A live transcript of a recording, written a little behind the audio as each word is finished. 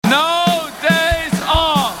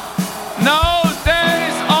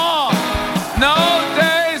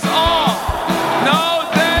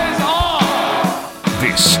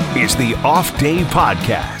the Off Day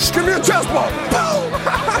Podcast. Give me a chest bump.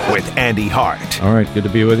 With Andy Hart. All right, good to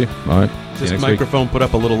be with you. All right. This microphone put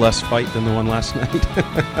up a little less fight than the one last night.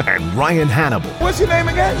 And Ryan Hannibal. What's your name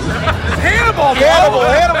again? Hannibal.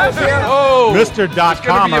 Oh, Mr.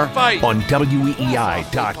 .comer On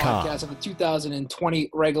WEEI.com. Podcast of the 2020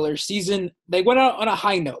 regular season. They went out on a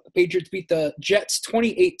high note. The Patriots beat the Jets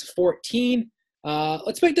 28-14.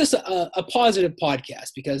 Let's make this a positive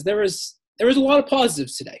podcast because there was a lot of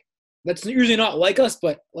positives today. That's usually not like us,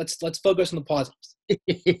 but let's focus on the positives.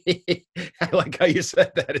 I like how you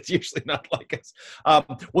said that. It's usually not like us.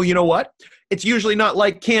 Well, you know what? It's usually not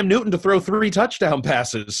like Cam Newton to throw 3 touchdown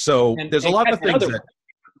passes. So there's a lot of things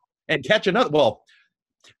and catch another. Well,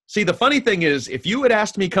 see, the funny thing is, if you had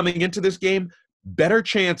asked me coming into this game, better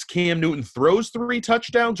chance Cam Newton throws 3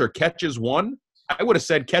 touchdowns or catches 1, I would have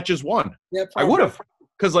said catches 1. Yeah, I would have.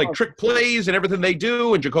 Because, like, trick plays and everything they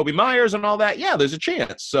do and Jacoby Myers and all that, yeah, there's a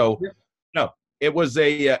chance. So, no, it was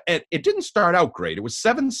and it didn't start out great. It was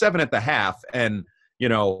 7-7 at the half. And, you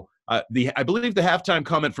know, I believe the halftime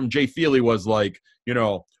comment from Jay Feely was like, you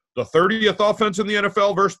know, the 30th offense in the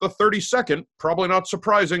NFL versus the 32nd. Probably not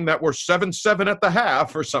surprising that we're 7-7 at the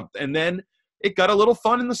half or something. And then it got a little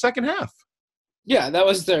fun in the second half. Yeah, that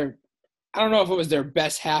was I don't know if it was their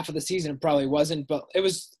best half of the season. It probably wasn't, but it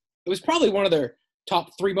was probably one of their top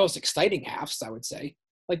 3 most exciting halves, I would say.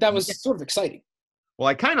 Like, that was sort of exciting. Well,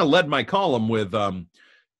 I kind of led my column with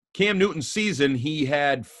Cam Newton's season. He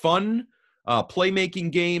had fun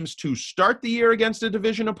playmaking games to start the year against a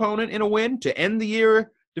division opponent in a win, to end the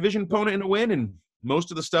year division opponent in a win, and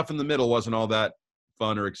most of the stuff in the middle wasn't all that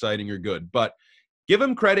fun or exciting or good. But give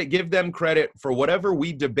them credit for whatever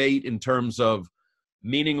we debate in terms of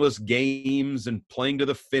meaningless games and playing to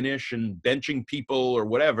the finish and benching people or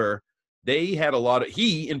whatever. They had a lot of,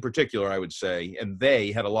 he in particular, I would say, and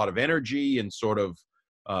they had a lot of energy and sort of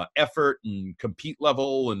effort and compete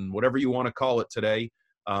level and whatever you want to call it today.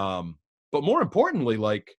 But more importantly,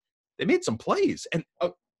 like, they made some plays. And,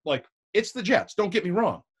 like, it's the Jets. Don't get me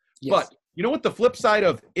wrong. Yes. But you know what the flip side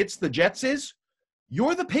of it's the Jets is?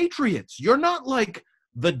 You're the Patriots. You're not like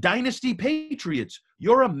the dynasty Patriots.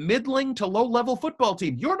 You're a middling to low-level football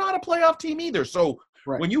team. You're not a playoff team either. So,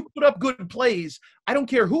 right. When you put up good plays, I don't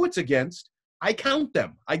care who it's against. I count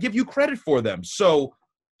them. I give you credit for them. So,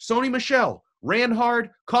 Sony Michel ran hard,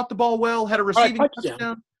 caught the ball well, had a receiving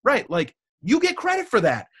touchdown. Right, like, you get credit for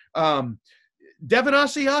that. Devin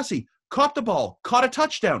Asiasi caught the ball, caught a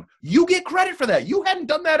touchdown. You get credit for that. You hadn't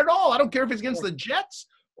done that at all. I don't care if it's against the Jets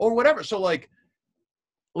or whatever. So, like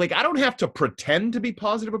I don't have to pretend to be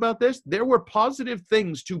positive about this. There were positive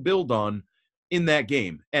things to build on in that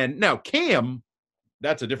game. And now Cam,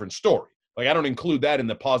 that's a different story. Like, I don't include that in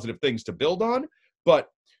the positive things to build on, but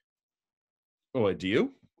do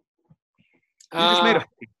you? You just made a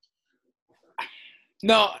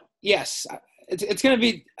No, yes. It's going to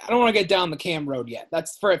be – I don't want to get down the Cam road yet.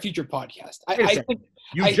 That's for a future podcast. I think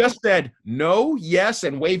you just said no, yes,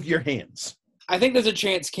 and wave your hands. I think there's a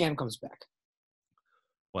chance Cam comes back.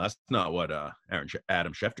 Well, that's not what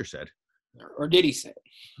Adam Schefter said. Or did he say it?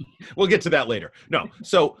 We'll get to that later. No,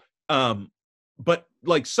 so but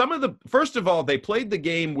like first of all, they played the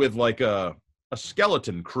game with like a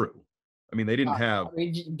skeleton crew. I mean, they didn't have. I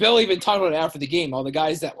mean, Bill even talked about it after the game. All the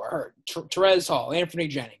guys that were hurt: Terez Hall, Anthony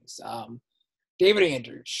Jennings, David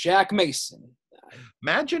Andrews, Shaq Mason.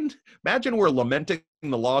 Imagine we're lamenting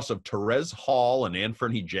the loss of Terez Hall and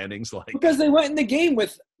Anthony Jennings, like, because they went in the game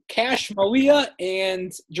with Cash Malia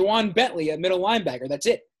and Juwan Bentley at middle linebacker. That's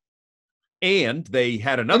it. And they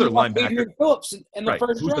had another linebacker, Adrian Phillips, in the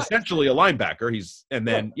first who's drive. essentially a linebacker.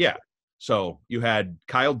 So you had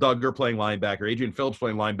Kyle Duggar playing linebacker, Adrian Phillips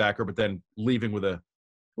playing linebacker, but then leaving with it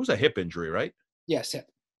was a hip injury, right? Yes, hip.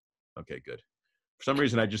 Okay, good. For some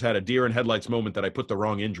reason, I just had a deer in headlights moment that I put the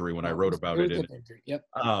wrong injury when I wrote about it. Yep.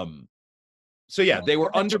 So yeah, they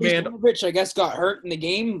were undermanned. Rich, I guess, got hurt in the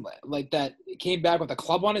game, like that. Came back with a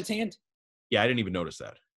club on his hand. Yeah, I didn't even notice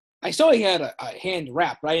that. I saw he had a hand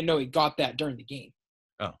wrap, but I didn't know he got that during the game.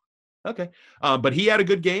 Oh, okay. But he had a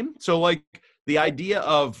good game. So, like, the idea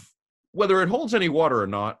of whether it holds any water or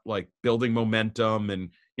not, like building momentum, and,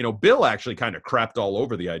 you know, Bill actually kind of crapped all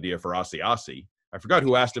over the idea for Asiasi. I forgot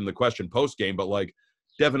who asked him the question post-game, but, like,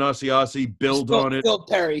 Devin Asiasi, build on it. Phil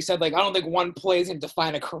Perry said, like, I don't think one play is going to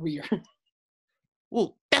define a career.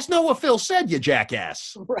 Well, that's not what Phil said, you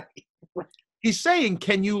jackass. Right. He's saying,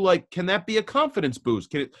 can that be a confidence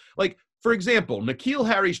boost? Can it, like, for example, N'Keal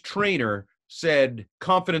Harry's trainer said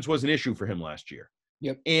confidence was an issue for him last year.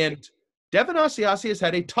 Yep. And Devin Asiasi has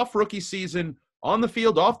had a tough rookie season On the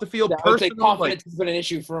field, off the field, Yeah, I would say personal. confidence has been an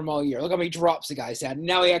issue for him all year. Look how many drops the guy's had. And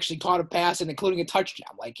now he actually caught a pass and including a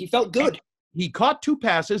touchdown. Like, he felt good. He caught 2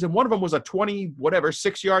 passes, and one of them was a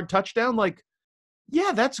 6-yard touchdown. Like,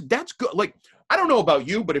 yeah, that's good. Like, I don't know about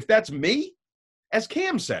you, but if that's me, as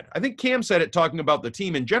Cam said, I think Cam said it talking about the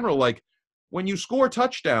team in general, like, when you score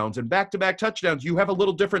touchdowns and back-to-back touchdowns, you have a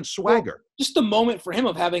little different swagger. Well, just the moment for him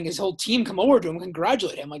of having his whole team come over to him,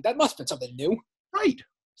 congratulate him. Like, that must have been something new. Right.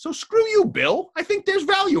 So screw you, Bill. I think there's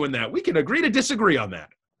value in that. We can agree to disagree on that.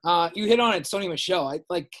 You hit on it, Sony Michel.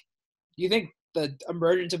 You think the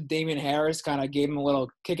emergence of Damian Harris kind of gave him a little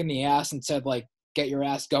kick in the ass and said, like, get your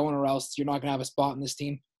ass going or else you're not going to have a spot in this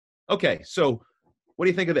team? Okay, so what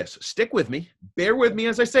do you think of this? Stick with me. Bear with me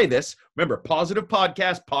as I say this. Remember, positive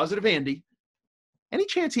podcast, positive Andy. Any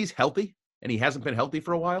chance he's healthy and he hasn't been healthy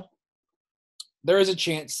for a while? There is a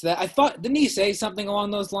chance that I thought – didn't he say something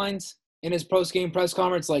along those lines in his post-game press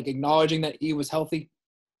conference, like acknowledging that he was healthy?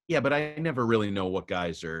 Yeah, but I never really know what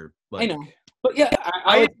guys are like. I know. But, yeah,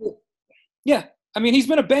 yeah. I mean, he's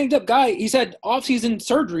been a banged-up guy. He's had off-season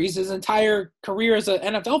surgeries his entire career as an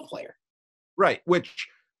NFL player. Right,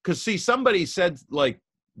 because, see, somebody said, like,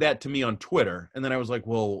 that to me on Twitter, and then I was like,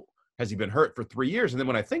 well, has he been hurt for 3 years? And then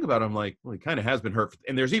when I think about it, I'm like, well, he kind of has been hurt.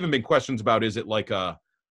 And there's even been questions about, is it like a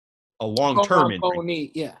long-term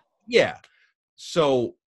injury? Yeah. Yeah.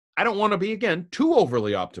 So I don't want to be, again, too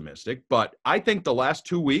overly optimistic, but I think the last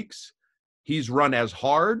 2 weeks he's run as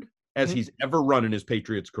hard as he's ever run in his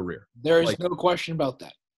Patriots career. There is no question about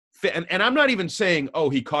that. And I'm not even saying, oh,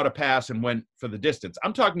 he caught a pass and went for the distance.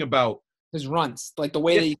 I'm talking about his runs, like the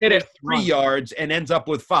way that he hit at 3 yards and ends up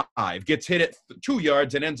with 5, gets hit at 2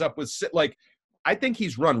 yards and ends up with 6. Like, I think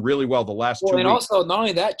he's run really well the last 2 weeks. And also, not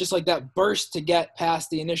only that, just like that burst to get past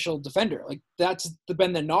the initial defender. Like, that's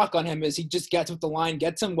been the knock on him is he just gets with the line,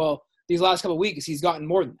 gets him. Well, these last couple of weeks, he's gotten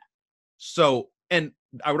more than that. So, and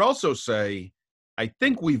I would also say, I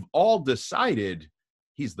think we've all decided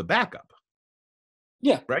he's the backup.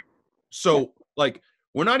 Yeah. Right? So, like,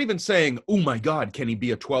 we're not even saying, oh, my God, can he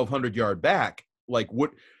be a 1,200-yard back? Like,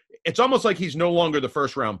 what? It's almost like he's no longer the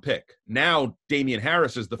first-round pick. Now, Damian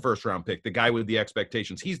Harris is the first-round pick, the guy with the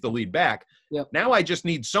expectations. He's the lead back. Yep. Now I just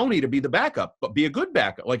need Sony to be the backup, but be a good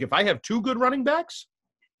backup. Like, if I have 2 good running backs,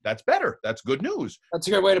 that's better. That's good news. That's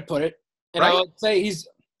a great way to put it. And right? I would say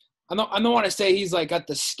I don't want to say he's, like, got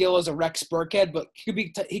the skill as a Rex Burkhead, but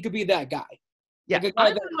he could be that guy. Yeah, like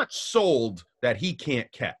I'm not sold that he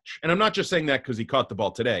can't catch. And I'm not just saying that because he caught the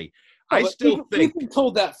ball today. I still think we've been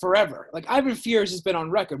told that forever. Like, Ivan Fears has been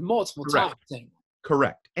on record multiple times saying that.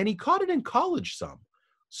 Correct. And he caught it in college some.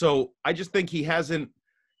 So I just think he hasn't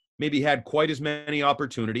maybe had quite as many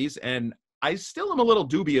opportunities. And I still am a little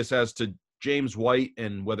dubious as to James White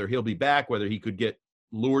and whether he'll be back, whether he could get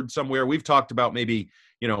lured somewhere. We've talked about maybe,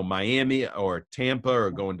 Miami or Tampa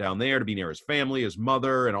or going down there to be near his family, his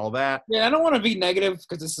mother, and all that. Yeah, I don't want to be negative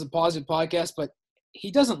because this is a positive podcast, but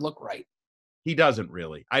he doesn't look right. He doesn't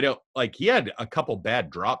really. I don't like. He had a couple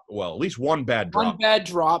bad drop. Well, at least one bad drop. One bad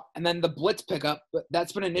drop, and then the blitz pickup. But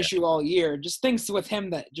that's been an issue all year. Just things with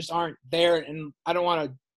him that just aren't there. And I don't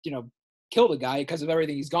want to, kill the guy because of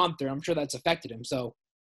everything he's gone through. I'm sure that's affected him. So,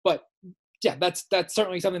 but yeah, that's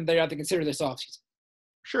certainly something they have to consider this offseason.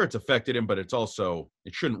 Sure, it's affected him, but it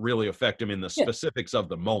shouldn't really affect him in the specifics of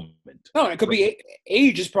the moment. No, it could be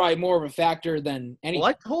age is probably more of a factor than anything. Well,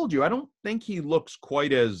 I told you, I don't think he looks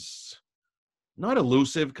quite as not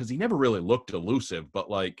elusive because he never really looked elusive,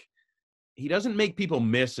 but like he doesn't make people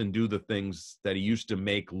miss and do the things that he used to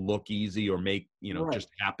make look easy or make, Right. just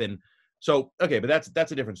happen. So, okay, but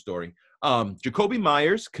that's a different story. Jacoby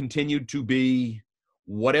Myers continued to be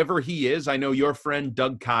whatever he is. I know your friend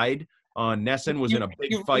Doug Kide on Nesson was in a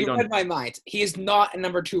big fight. You read my mind. He is not a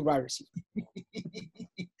number 2 wide receiver.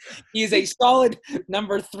 He is a solid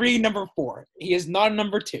number 3, number 4. He is not a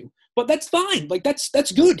number 2. But that's fine. Like,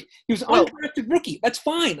 that's good. He was an undrafted rookie. That's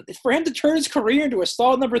fine. For him to turn his career into a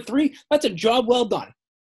solid number 3, that's a job well done.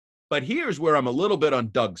 But here's where I'm a little bit on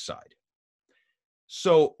Doug's side.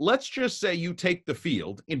 So let's just say you take the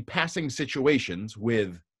field in passing situations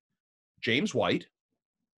with James White,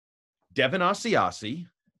 Devin Asiasi,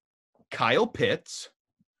 Kyle Pitts,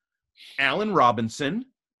 Allen Robinson,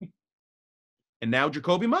 and now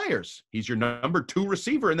Jacoby Myers. He's your number 2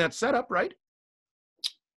 receiver in that setup, right?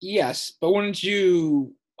 Yes, but wouldn't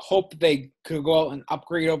you hope they could go out and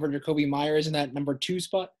upgrade over Jacoby Myers in that number 2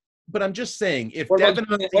 spot? But I'm just saying, if What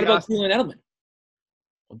about Julian Edelman?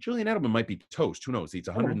 Well, Julian Edelman might be toast. Who knows? He's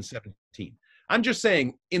 117. I'm just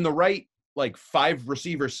saying, in the right, 5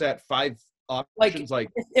 receiver set, 5 options,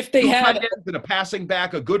 if they had tight ends and a passing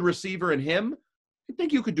back, a good receiver, and him, I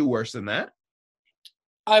think you could do worse than that.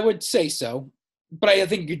 I would say so. but I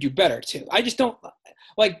think you could do better too. I just don't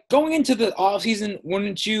like going into the offseason.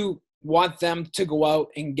 Wouldn't you want them to go out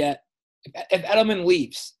and get if Edelman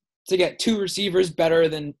leaves to get 2 receivers better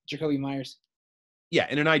than Jacoby Myers? Yeah,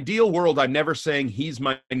 in an ideal world, I'm never saying he's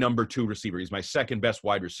my number 2 receiver. He's my second best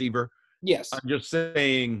wide receiver. Yes. I'm just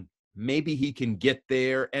saying maybe he can get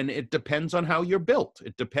there, and it depends on how you're built.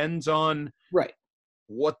 It depends on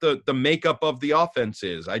what the makeup of the offense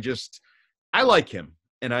is. I like him.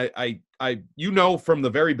 And I from the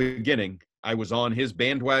very beginning, I was on his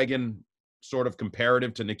bandwagon sort of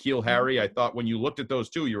comparative to N'Keal Harry. I thought when you looked at those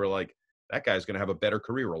two, you were like, that guy's going to have a better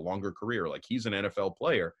career, a longer career. Like, he's an NFL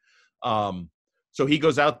player. So he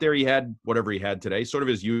goes out there. He had whatever he had today, sort of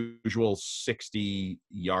his usual 60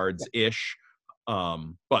 yards-ish,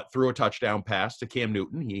 but threw a touchdown pass to Cam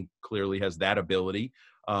Newton. He clearly has that ability.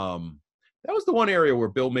 That was the one area where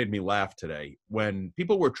Bill made me laugh today when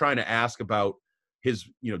people were trying to ask about his,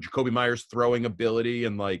 Jacoby Myers throwing ability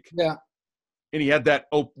and and he had that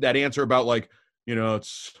answer about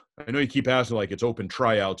I know you keep asking it's open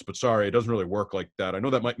tryouts, but sorry, it doesn't really work like that. I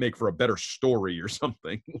know that might make for a better story or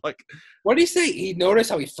something. What did he say? He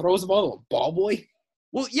noticed how he throws the ball to a ball boy?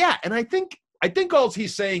 Well, yeah, and I think all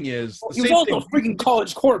he's saying is he was also a freaking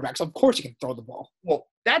college quarterback, so of course he can throw the ball. Well,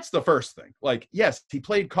 that's the first thing. Yes, he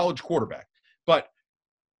played college quarterback, but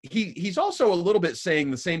he's also a little bit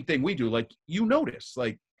saying the same thing we do. You notice,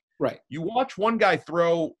 you watch one guy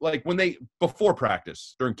throw, when before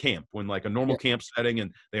practice during camp, when a normal camp setting,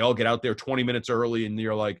 and they all get out there 20 minutes early, and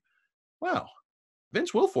you're like, wow,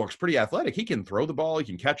 Vince Wilfork's pretty athletic. He can throw the ball. He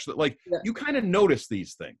can catch you kind of notice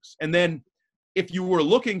these things. And then if you were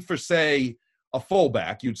looking for, say, a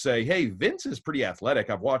fullback, you'd say, hey, Vince is pretty athletic.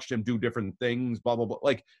 I've watched him do different things, blah, blah,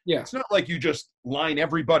 blah. It's not like you just line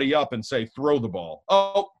everybody up and say, throw the ball.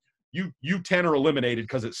 Oh, you 10 are eliminated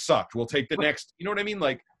because it sucked. We'll take the next, you know what I mean?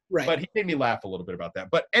 Right. But he made me laugh a little bit about that.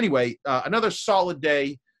 But anyway, another solid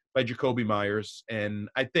day by Jacoby Myers. And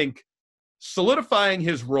I think solidifying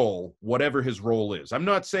his role, whatever his role is. I'm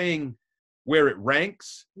not saying where it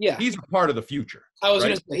ranks. Yeah. He's a part of the future. I was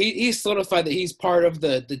going to say, he's solidified that he's part of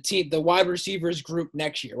the team, the wide receivers group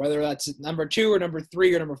next year, whether that's number 2 or number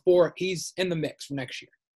 3 or number 4, he's in the mix for next year.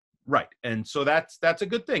 Right. And so that's a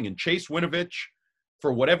good thing. And Chase Winovich,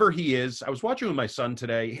 for whatever he is, I was watching with my son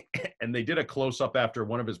today, and they did a close-up after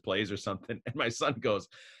one of his plays or something, and my son goes,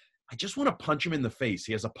 I just want to punch him in the face.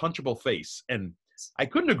 He has a punchable face. And I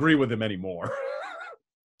couldn't agree with him anymore.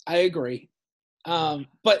 I agree.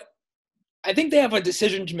 But I think they have a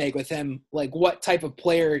decision to make with him, what type of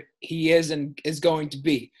player he is and is going to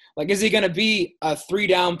be. Is he going to be a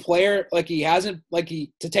 3-down player he hasn't,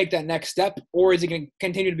 to take that next step, or is he going to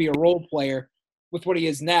continue to be a role player with what he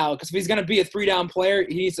is now? Because if he's going to be a 3-down player,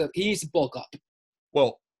 he needs to bulk up.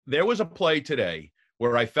 Well, there was a play today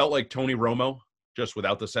where I felt like Tony Romo, just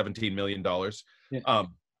without the $17 million. Yeah.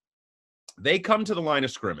 They come to the line of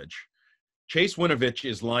scrimmage. Chase Winovich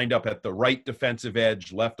is lined up at the right defensive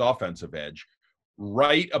edge, left offensive edge,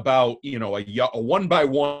 right about, a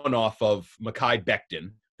 1-by-1 off of Mekhi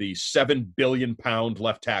Becton, the 7 billion pound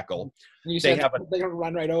left tackle. And you said they don't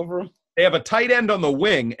run right over him? They have a tight end on the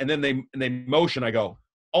wing, and then they motion. I go,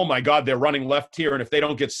 oh, my God, they're running left here, and if they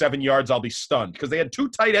don't get 7 yards, I'll be stunned. Because they had 2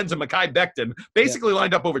 tight ends and Mekhi Becton basically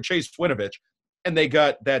lined up over Chase Winovich, and they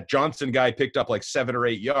got that Johnson guy picked up 7 or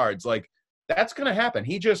 8 yards. That's going to happen.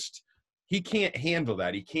 He can't handle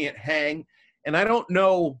that. He can't hang. And I don't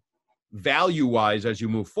know, value-wise, as you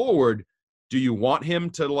move forward, do you want him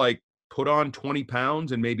to, put on 20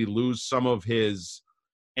 pounds and maybe lose some of his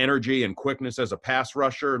energy and quickness as a pass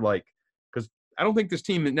rusher? Because I don't think this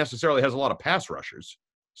team necessarily has a lot of pass rushers.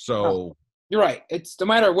 So you're right. It's no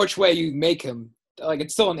matter which way you make him,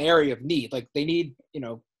 it's still an area of need. They need,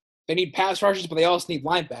 they need pass rushers, but they also need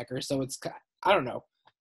linebackers. So it's, I don't know.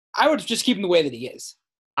 I would just keep him the way that he is.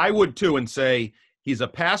 I would too, and say he's a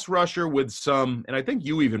pass rusher with some, and I think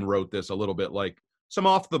you even wrote this a little bit, some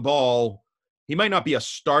off the ball. He might not be a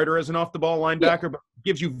starter as an off the ball linebacker, but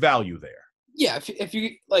gives you value there. Yeah, if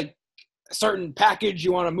you a certain package,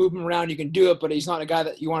 you want to move him around, you can do it, but he's not a guy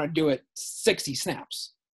that you want to do it 60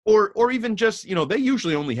 snaps. Or even just, they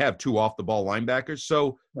usually only have 2 off the ball linebackers.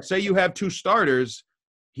 So say you have 2 starters,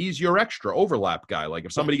 he's your extra overlap guy.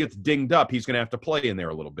 If somebody gets dinged up, he's going to have to play in there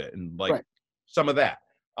a little bit and some of that.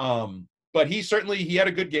 But he had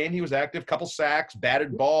a good game. He was active, couple sacks,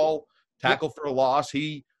 batted ball, tackle for a loss.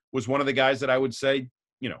 He was one of the guys that I would say,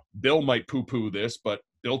 Bill might poo-poo this, but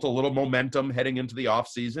built a little momentum heading into the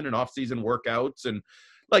offseason and offseason workouts. And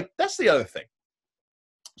that's the other thing.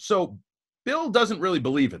 So Bill doesn't really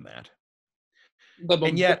believe in that.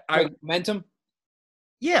 And yet momentum?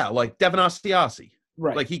 Yeah, Devin Asiasi.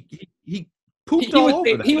 Right. He pooped all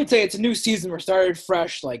over that. He would say it's a new season. We're started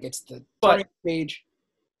fresh. Like it's the turning page.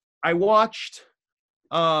 I watched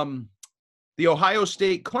the Ohio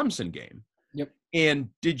State Clemson game. Yep. And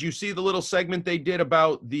did you see the little segment they did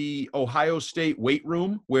about the Ohio State weight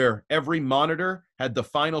room where every monitor had the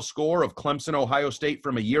final score of Clemson, Ohio State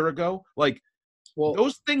from a year ago? Like, well,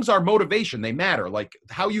 those things are motivation. They matter. Like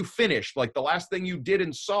how you finished, like the last thing you did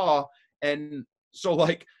and saw. And so,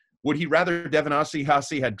 like, would he rather Devin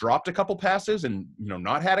Asiasi had dropped a couple passes and,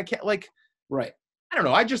 not had right. I don't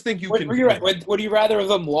know. I just think you can. You're right. Would you rather have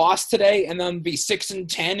them lost today and then be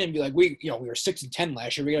 6-10 and be like, we were 6-10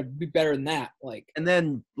 last year. We got to be better than that. And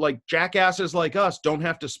then jackasses like us don't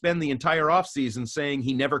have to spend the entire offseason saying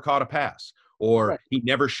he never caught a pass or he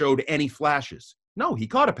never showed any flashes. No, he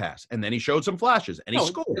caught a pass and then he showed some flashes and he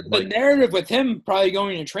scored. The narrative with him probably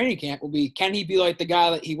going into training camp will be, can he be like the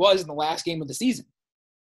guy that he was in the last game of the season?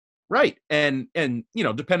 Right. And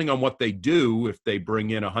depending on what they do, if they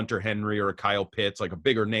bring in a Hunter Henry or a Kyle Pitts, like a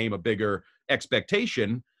bigger name, a bigger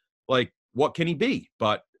expectation, what can he be?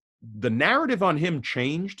 But the narrative on him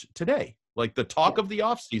changed today. Like the talk of the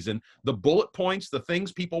offseason, the bullet points, the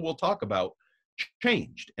things people will talk about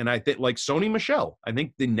changed. And I think like Sony Michel, I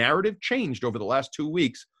think the narrative changed over the last 2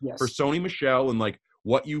 weeks for Sony Michel and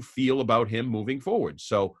what you feel about him moving forward.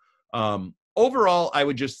 So overall, I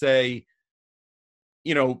would just say,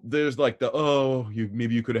 there's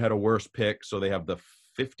maybe you could have had a worse pick. So they have the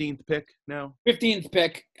 15th pick now. 15th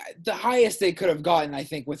pick. The highest they could have gotten, I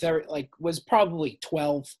think, was probably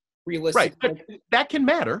 12 realistically. Right. But that can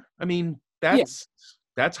matter. I mean, that's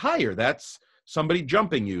higher. That's somebody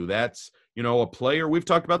jumping you. That's, a player. We've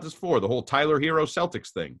talked about this before, the whole Tyler Hero Celtics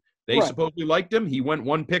thing. They supposedly liked him. He went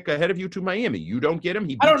one pick ahead of you to Miami. You don't get him.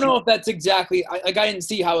 I don't know if that's exactly – I didn't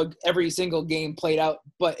see how every single game played out,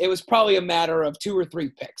 but it was probably a matter of 2 or 3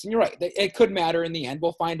 picks. And you're right. It could matter in the end.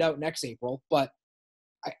 We'll find out next April. But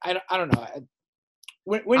I don't know.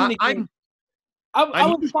 Winning the game – I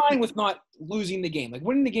was fine with not losing the game.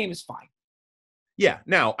 Winning the game is fine. Yeah.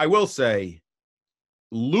 Now, I will say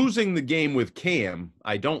losing the game with Cam,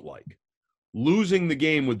 I don't like. Losing the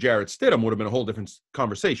game with Jarrett Stidham would have been a whole different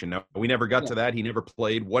conversation. Now, we never got to that. He never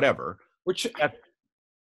played, whatever. I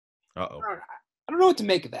don't know what to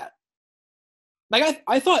make of that.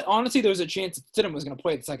 I thought, honestly, there was a chance that Stidham was going to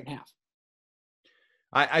play the second half.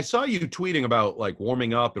 I saw you tweeting about,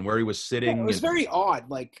 warming up and where he was sitting. Yeah, it was very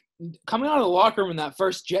odd. Coming out of the locker room in that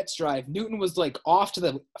first Jets drive, Newton was, off to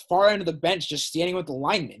the far end of the bench just standing with the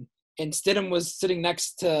linemen. And Stidham was sitting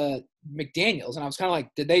next to McDaniels. And I was kind of like,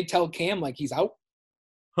 did they tell Cam, he's out?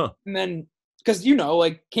 Huh. And then, because,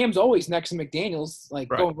 Cam's always next to McDaniels,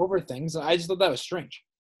 going over things. I just thought that was strange.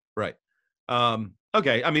 Right.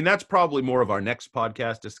 Okay. I mean, that's probably more of our next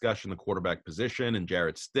podcast discussion, the quarterback position and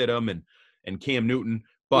Jarrett Stidham and Cam Newton.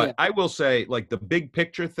 But I will say, the big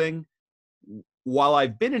picture thing, while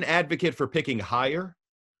I've been an advocate for picking higher,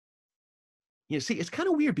 see, it's kind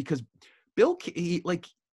of weird because Bill,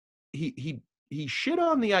 he shit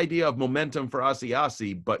on the idea of momentum for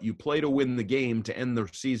Asiasi, but you play to win the game to end the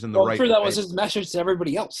season right way. I'm sure that was his message to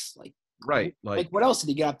everybody else. Right. What else did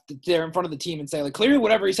he get up there in front of the team and say? Clearly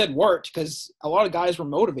whatever he said worked because a lot of guys were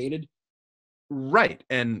motivated. Right.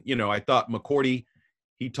 And, I thought McCourty,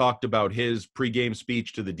 he talked about his pregame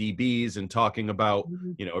speech to the DBs and talking about,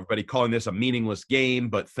 everybody calling this a meaningless game,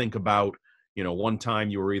 but think about, one time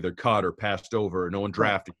you were either cut or passed over, no one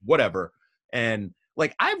drafted, whatever. And,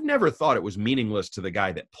 I've never thought it was meaningless to the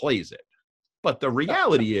guy that plays it. But the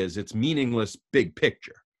reality is it's meaningless big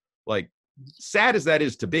picture. Sad as that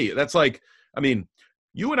is to be. That's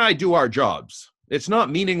you and I do our jobs. It's not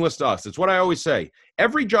meaningless to us. It's what I always say.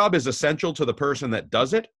 Every job is essential to the person that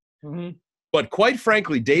does it. Mm-hmm. But quite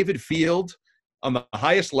frankly, David Field, on the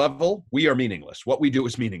highest level, we are meaningless. What we do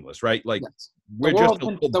is meaningless, right? We're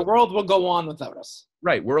the world will go on without us.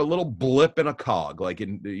 Right. We're a little blip in a cog,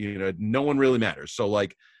 no one really matters. So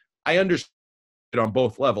I understand it on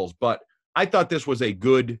both levels, but I thought this was a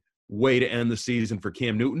good way to end the season for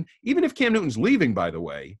Cam Newton. Even if Cam Newton's leaving, by the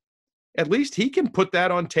way, at least he can put that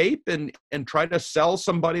on tape and try to sell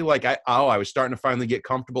somebody I was starting to finally get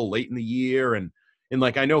comfortable late in the year. And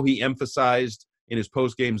I know he emphasized in his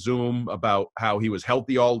post-game Zoom about how he was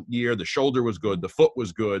healthy all year. The shoulder was good. The foot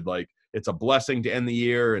was good. It's a blessing to end the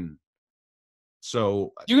year. And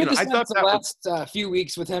so, do you get the sense the last few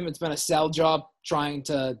weeks with him, it's been a sell job trying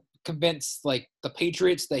to convince the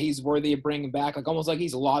Patriots that he's worthy of bringing back, almost like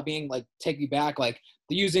he's lobbying, take me back,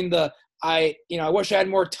 using the, I wish I had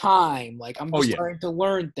more time. I'm just starting to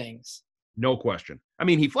learn things. No question. I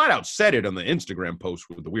mean, he flat out said it on the Instagram post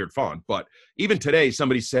with the weird font, but even today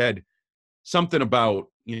somebody said something about,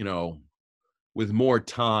 with more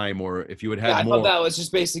time, or if you had Yeah, I more. thought that was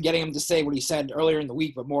just basically getting him to say what he said earlier in the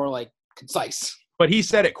week, but more like concise. But he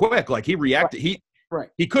said it quick. Like he reacted. Right.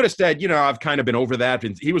 He could have said, I've kind of been over that.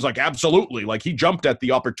 And he was like, absolutely. Like he jumped at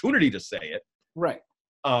the opportunity to say it. Right.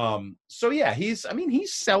 So yeah, he's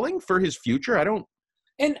selling for his future.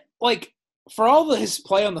 And like for all his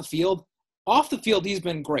play on the field, off the field, he's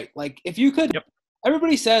been great. Like if you could,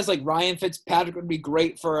 everybody says like Ryan Fitzpatrick would be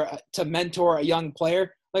great to mentor a young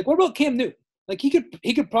player. Like what about Cam Newton? Like he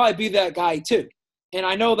could probably be that guy too. And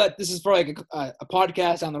I know that this is for like a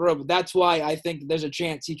podcast on the road, but that's why I think there's a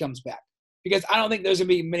chance he comes back, because I don't think there's gonna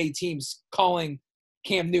be many teams calling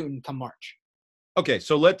Cam Newton come March. Okay,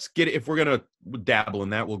 so let's get, if we're gonna dabble in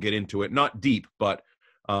that, we'll get into it. Not deep, but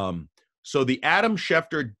so the Adam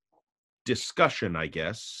Schefter discussion, I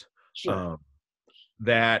guess, Sure.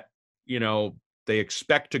 that they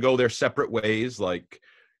expect to go their separate ways. Like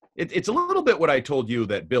it's a little bit what I told you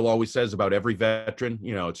that Bill always says about every veteran.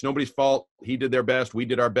 It's nobody's fault. He did their best. We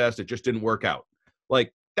did our best. It just didn't work out.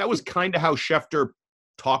 Like that was kind of how Schefter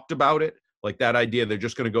talked about it. Like that idea they're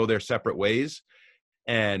just going to go their separate ways.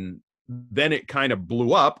 And then it kind of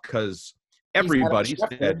blew up because everybody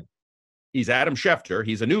said he's Adam Schefter.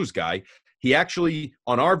 He's a news guy. He actually,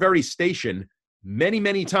 on our very station, many,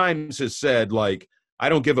 many times has said, like, I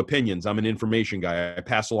don't give opinions. I'm an information guy. I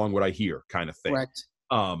pass along what I hear, kind of thing. Correct.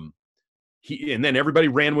 And then everybody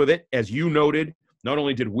ran with it. As you noted, not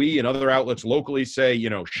only did we and other outlets locally say,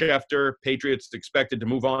 Schefter, Patriots expected to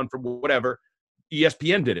move on from whatever,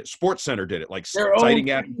 ESPN did it. SportsCenter did it. Like their citing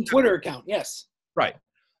own Twitter account, yes. Right.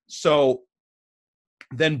 So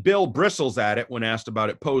then Bill bristles at it when asked about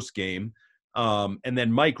it post-game. And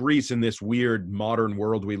then Mike Reese, in this weird modern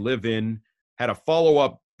world we live in, had a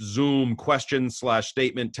follow-up Zoom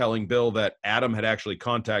question/statement telling Bill that Adam had actually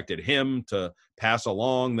contacted him to pass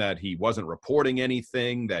along that he wasn't reporting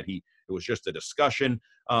anything, that it was just a discussion.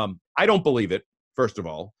 I don't believe it, first of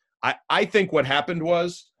all. I think what happened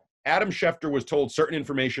was Adam Schefter was told certain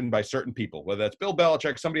information by certain people, whether that's Bill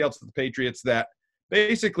Belichick, somebody else at the Patriots, that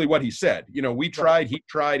basically what he said, we tried, he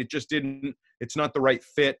tried, it just didn't, it's not the right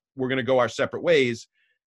fit. We're going to go our separate ways.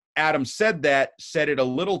 Adam said it a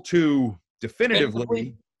little too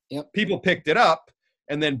definitively. Yep. People picked it up,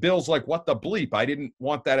 and then Bill's like, what the bleep? I didn't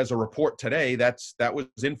want that as a report today. That was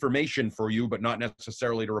information for you, but not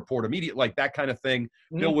necessarily to report immediately, like that kind of thing.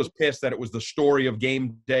 Mm-hmm. Bill was pissed that it was the story of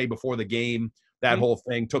game day before the game. That whole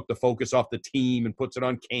thing took the focus off the team and puts it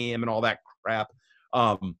on Cam and all that crap.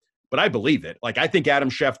 But I believe it. Like, I think Adam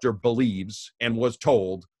Schefter believes and was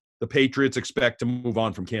told the Patriots expect to move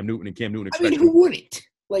on from Cam Newton, and Cam Newton expects. Who wouldn't?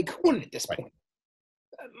 Like, who wouldn't at this point?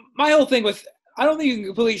 My whole thing with, I don't think you can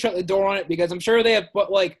completely shut the door on it, because I'm sure they have,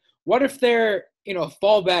 but like, what if they're,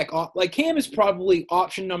 fallback? Like, Cam is probably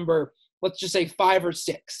option number, let's just say 5 or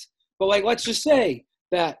 6. But like, let's just say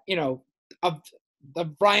that,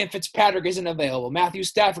 Brian Fitzpatrick isn't available. Matthew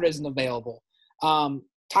Stafford isn't available.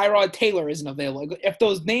 Tyrod Taylor isn't available. If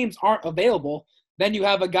those names aren't available, then you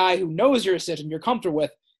have a guy who knows your system, you're comfortable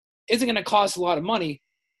with, isn't going to cost a lot of money.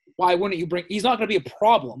 Why wouldn't you he's not going to be a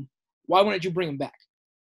problem. Why wouldn't you bring him back?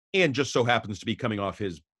 And just so happens to be coming off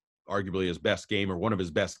arguably his best game, or one of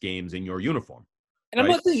his best games in your uniform. And I'm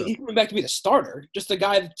not saying he's coming back to be the starter, just a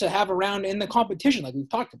guy to have around in the competition like we've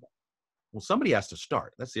talked about. Well, somebody has to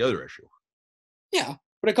start. That's the other issue. Yeah,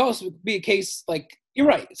 but it could also be a case, like, you're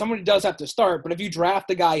right, somebody does have to start, but if you draft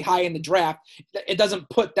the guy high in the draft, it doesn't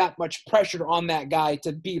put that much pressure on that guy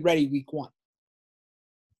to be ready week 1.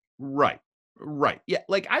 Right. Yeah,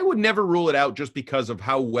 like, I would never rule it out just because of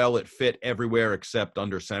how well it fit everywhere except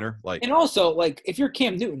under center. Like, and also, like, if you're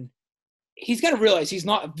Cam Newton, he's got to realize he's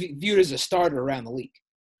not viewed as a starter around the league.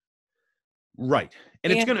 Right.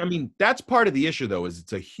 And it's going to, that's part of the issue, though, is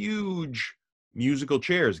it's a huge musical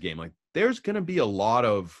chairs game. Like, there's going to be a lot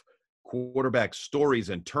of quarterback stories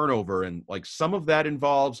and turnover, and like some of that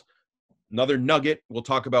involves another nugget we'll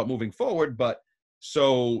talk about moving forward. But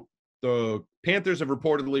so the Panthers have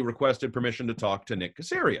reportedly requested permission to talk to Nick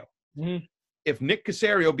Caserio. Mm-hmm. If Nick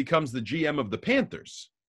Caserio becomes the GM of the Panthers,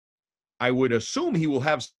 I would assume he will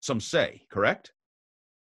have some say, correct?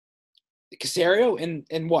 Caserio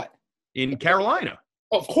in what? In Carolina.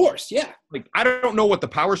 Of course, yeah. Like, I don't know what the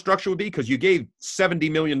power structure would be, because you gave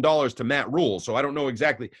 $70 million to Matt Rule, so I don't know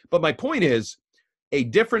exactly. But my point is, a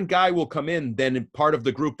different guy will come in than part of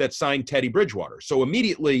the group that signed Teddy Bridgewater. So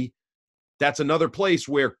immediately, that's another place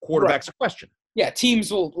where quarterbacks are questioned. Yeah,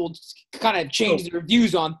 teams will kind of change their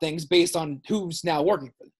views on things based on who's now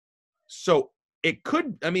working for them. So it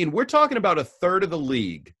could, we're talking about a third of the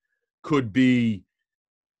league could be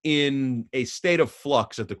in a state of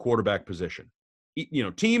flux at the quarterback position.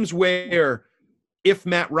 Teams where if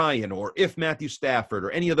Matt Ryan or if Matthew Stafford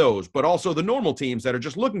or any of those, but also the normal teams that are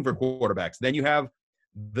just looking for quarterbacks. Then you have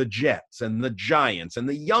the Jets and the Giants and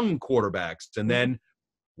the young quarterbacks. And then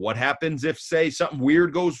what happens if, say, something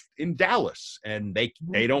weird goes in Dallas and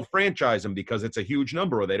they don't franchise them because it's a huge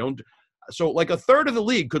number, or they don't. So like a third of the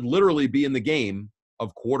league could literally be in the game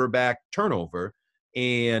of quarterback turnover.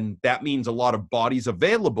 And that means a lot of bodies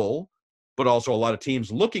available, but also a lot of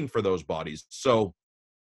teams looking for those bodies. So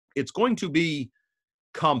it's going to be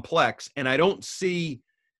complex. And I don't see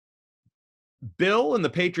Bill and the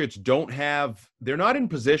Patriots they're not in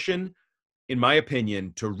position, in my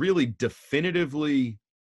opinion, to really definitively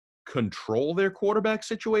control their quarterback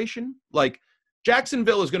situation. Like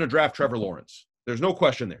Jacksonville is going to draft Trevor Lawrence. There's no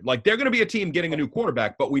question there. Like they're going to be a team getting a new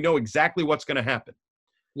quarterback, but we know exactly what's going to happen.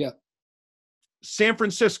 Yeah. San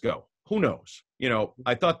Francisco, who knows?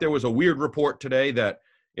 I thought there was a weird report today that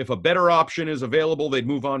if a better option is available, they'd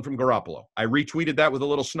move on from Garoppolo. I retweeted that with a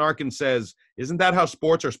little snark and says, isn't that how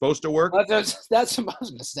sports are supposed to work? That's what I was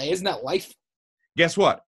going to say. Isn't that life? Guess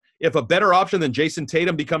what? If a better option than Jason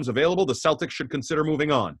Tatum becomes available, the Celtics should consider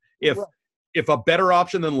moving on. If a better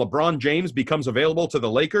option than LeBron James becomes available to the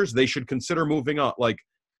Lakers, they should consider moving on. Like,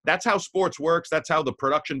 that's how sports works. That's how the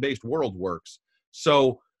production-based world works.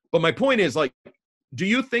 So, but my point is, like, do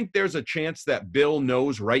you think there's a chance that Bill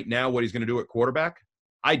knows right now what he's going to do at quarterback?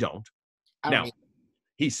 I don't. Now,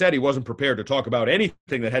 he said he wasn't prepared to talk about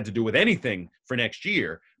anything that had to do with anything for next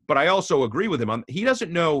year, but I also agree with him on he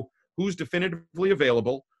doesn't know who's definitively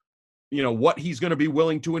available, what he's going to be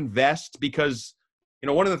willing to invest, because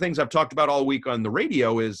one of the things I've talked about all week on the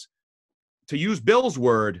radio is, to use Bill's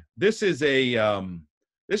word, this is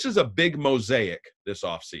a big mosaic this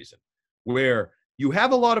offseason where you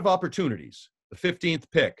have a lot of opportunities. The 15th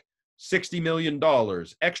pick, $60 million,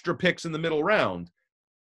 extra picks in the middle round,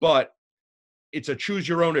 but it's a choose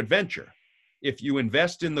your own adventure. If you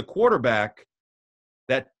invest in the quarterback,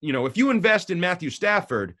 if you invest in Matthew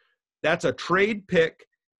Stafford, that's a trade pick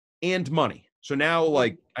and money. So now,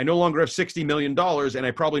 like, I no longer have $60 million, and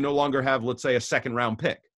I probably no longer have, let's say, a second round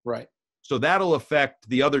pick. Right. So that'll affect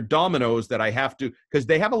the other dominoes that I have to, because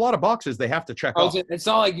they have a lot of boxes they have to check off. It's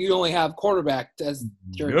not like you only have quarterback as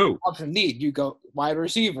your option need. You go wide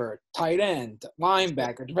receiver, tight end,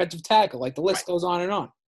 linebacker, defensive tackle, like the list goes on and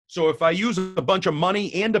on. So if I use a bunch of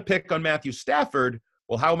money and a pick on Matthew Stafford,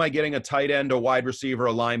 well, how am I getting a tight end, a wide receiver,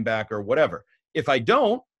 a linebacker, whatever? If I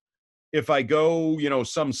don't, if I go,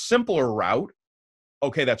 some simpler route,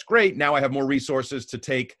 okay, that's great. Now I have more resources to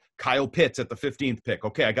take Kyle Pitts at the 15th pick.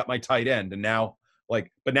 Okay, I got my tight end, and now,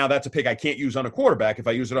 but now that's a pick I can't use on a quarterback if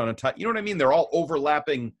I use it on a tight. You know what I mean? They're all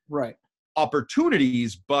overlapping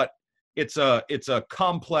opportunities, but it's a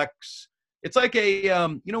complex. It's like a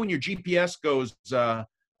when your GPS goes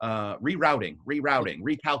rerouting,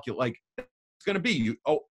 recalculate. Like, it's going to be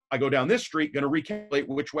I go down this street, going to recalculate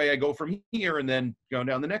which way I go from here, and then going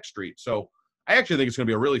down the next street. So I actually think it's going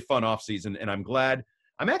to be a really fun offseason, and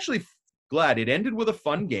I'm actually glad it ended with a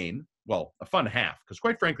fun game. Well, a fun half, because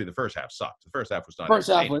quite frankly, the first half sucked. The first half was not. First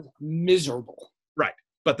half was miserable. Right.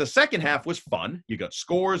 But the second half was fun. You got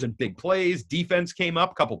scores and big plays. Defense came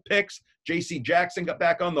up, couple picks. J.C. Jackson got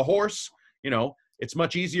back on the horse. It's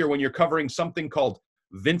much easier when you're covering something called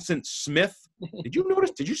Vincent Smith. Did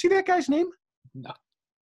you see that guy's name? No.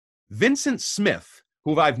 Vincent Smith,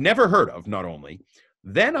 who I've never heard of, not only.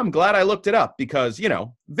 Then I'm glad I looked it up because,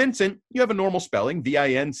 Vincent, you have a normal spelling,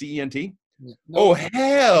 Vincent. No. Oh,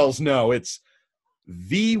 hells no. It's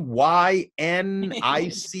Vynicint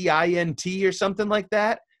or something like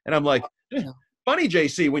that. And I'm like, funny,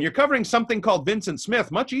 JC, when you're covering something called Vincent Smith,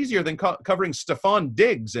 much easier than covering Stephon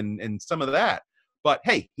Diggs and some of that. But,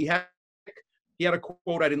 hey, he had a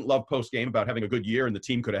quote I didn't love post-game about having a good year and the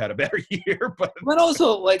team could have had a better year. But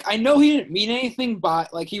also, I know he didn't mean anything, but,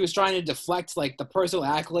 he was trying to deflect, the personal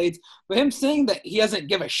accolades. But him saying that he doesn't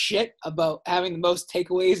give a shit about having the most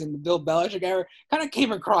takeaways in the Bill Belichick era kind of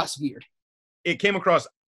came across weird. It came across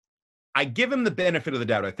 – I give him the benefit of the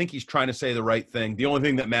doubt. I think he's trying to say the right thing. The only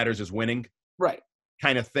thing that matters is winning. Right.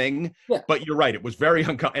 Kind of thing. Yeah. But you're right. It was very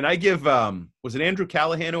uncomfortable. And I give was it Andrew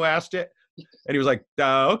Callahan who asked it? And he was like,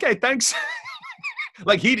 okay, thanks.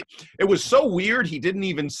 It was so weird. He didn't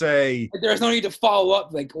even say. There's no need to follow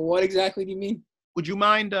up. What exactly do you mean? Would you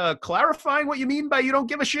mind clarifying what you mean by you don't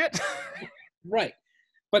give a shit? Right.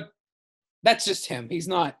 But that's just him. He's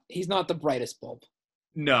not the brightest bulb.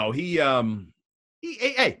 No, he's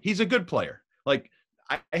a good player. I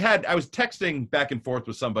was texting back and forth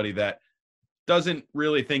with somebody that doesn't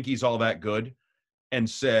really think he's all that good and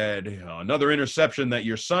said, another interception that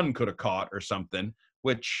your son could have caught or something,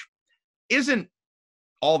 which isn't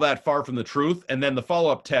all that far from the truth. And then the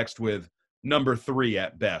follow-up text with, number 3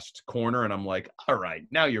 at best corner, and I'm like, all right,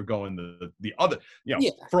 now you're going the other. Yeah.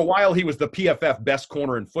 For a while he was the PFF best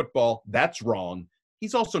corner in football. That's wrong.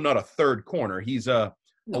 He's also not a third corner. He's a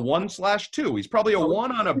 1/2. He's probably a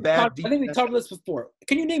 1 on a bad defense. I think we talked about this before.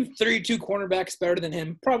 Can you name 32 cornerbacks better than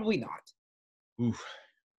him? Probably not. Oof.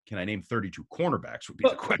 Can I name 32 cornerbacks would be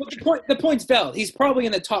the question. But the point's valid. He's probably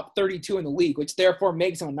in the top 32 in the league, which therefore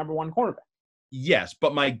makes him a number 1 cornerback. Yes,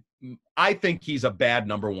 but I think he's a bad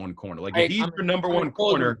number 1 corner. Like, if he's your number 1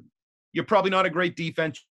 corner, you're probably not a great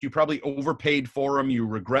defense. You probably overpaid for him. You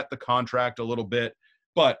regret the contract a little bit.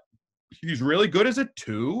 But he's really good as a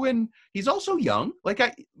 2, and he's also young. Like,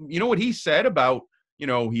 you know what he said about,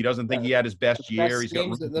 he doesn't think he had his best year. He's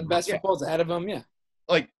got the best football's ahead of him, yeah.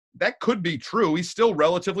 Like, that could be true. He's still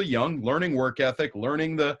relatively young, learning work ethic,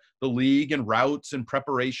 learning the league and routes and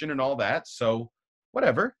preparation and all that. So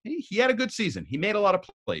whatever. He had a good season. He made a lot of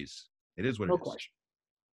plays. It is what it is. No question.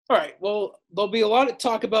 All right. Well, there'll be a lot to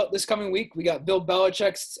talk about this coming week. We got Bill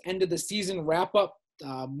Belichick's end of the season wrap up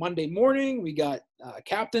Monday morning. We got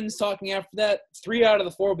captains talking after that. 3 out of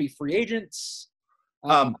the 4 will be free agents.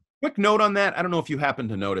 Quick note on that. I don't know if you happen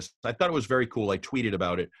to notice. I thought it was very cool. I tweeted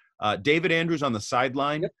about it. David Andrews on the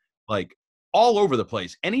sideline. Yep. Like, all over the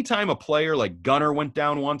place. Anytime a player like Gunner went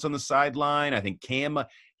down once on the sideline, I think Cam,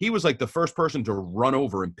 he was like the first person to run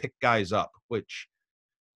over and pick guys up, which,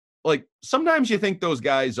 like, sometimes you think those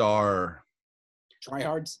guys are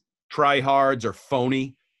tryhards or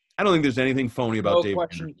phony. I don't think there's anything phony about David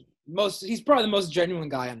Andrews. He's probably the most genuine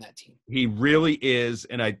guy on that team. He really is,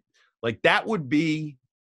 and that would be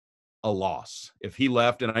a loss if he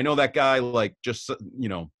left. And I know that guy, like, just,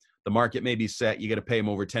 the market may be set. You got to pay him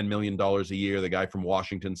over $10 million a year. The guy from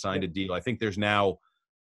Washington signed a deal. I think there's now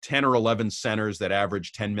 10 or 11 centers that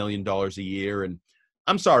average $10 million a year. And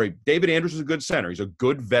I'm sorry, David Andrews is a good center. He's a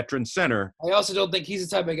good veteran center. I also don't think he's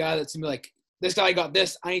the type of guy that's going to be like, this guy got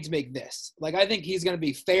this, I need to make this. Like, I think he's going to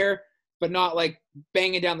be fair, but not like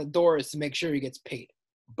banging down the doors to make sure he gets paid.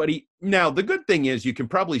 But now the good thing is you can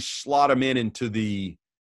probably slot him into the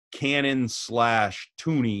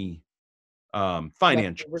Cannon/Tooney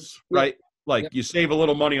financials, right? Like, you save a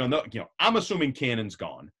little money on the, I'm assuming Cannon's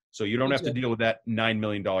gone, so you don't have to deal with that $9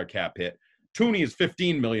 million cap hit. Tooney is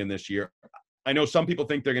 $15 million this year. I know some people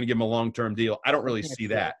think they're going to give him a long-term deal. I don't really see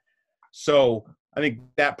that. So I think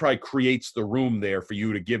that probably creates the room there for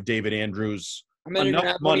you to give David Andrews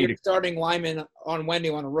enough money to starting lineman on Wendy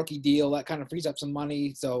on a rookie deal. That kind of frees up some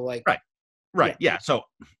money. So, like, right, yeah. So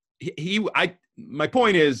my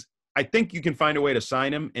point is, I think you can find a way to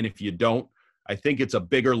sign him, and if you don't, I think it's a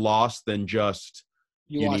bigger loss than just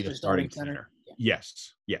you need a starting center. Yeah.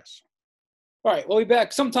 Yes. All right, we'll be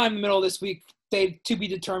back sometime in the middle of this week. They to be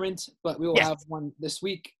determined, but we will have one this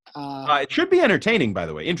week. It should be entertaining, by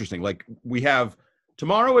the way. Interesting. Like, we have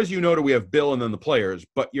tomorrow, as you noted, we have Bill and then the players,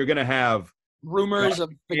 but you're going to have rumors of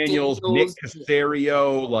McDaniels, Nick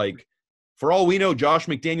Caserio. Like, for all we know, Josh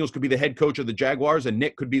McDaniels could be the head coach of the Jaguars, and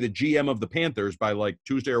Nick could be the GM of the Panthers by like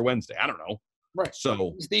Tuesday or Wednesday. I don't know. Right.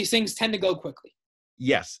 So these things tend to go quickly.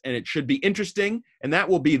 Yes, and it should be interesting, and that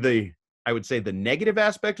will be I would say the negative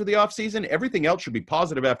aspect of the offseason. Everything else should be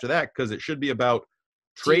positive after that, because it should be about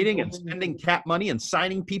trading and spending cap money and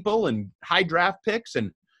signing people and high draft picks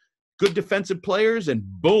and good defensive players and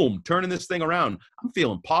boom, turning this thing around. I'm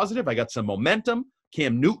feeling positive. I got some momentum.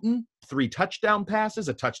 Cam Newton, 3 touchdown passes,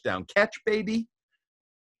 a touchdown catch, baby.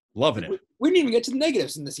 Loving it. We didn't even get to the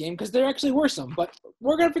negatives in this game because there actually were some, but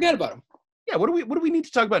we're going to forget about them. Yeah, what do we need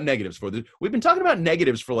to talk about negatives for? We've been talking about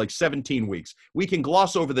negatives for like 17 weeks. We can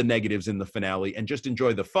gloss over the negatives in the finale and just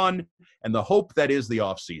enjoy the fun and the hope that is the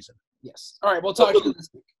off season. Yes. All right, we'll talk to you this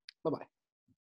week. Bye-bye.